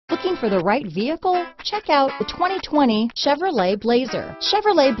Looking for the right vehicle? Check out the 2020 Chevrolet Blazer.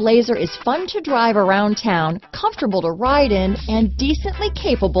 Chevrolet Blazer is fun to drive around town, comfortable to ride in, and decently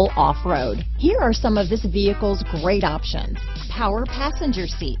capable off-road. Here are some of this vehicle's great options: power passenger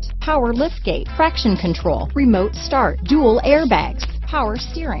seat, power liftgate, traction control, remote start, dual airbags, power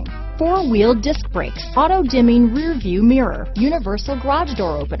steering, four-wheel disc brakes, auto-dimming rear view mirror, universal garage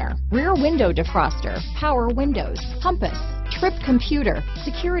door opener, rear window defroster, power windows, compass, trip computer,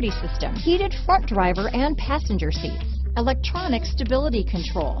 security system, heated front driver and passenger seats, electronic stability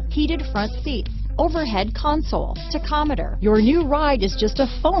control, heated front seats, overhead console, tachometer. Your new ride is just a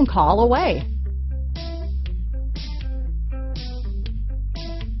phone call away.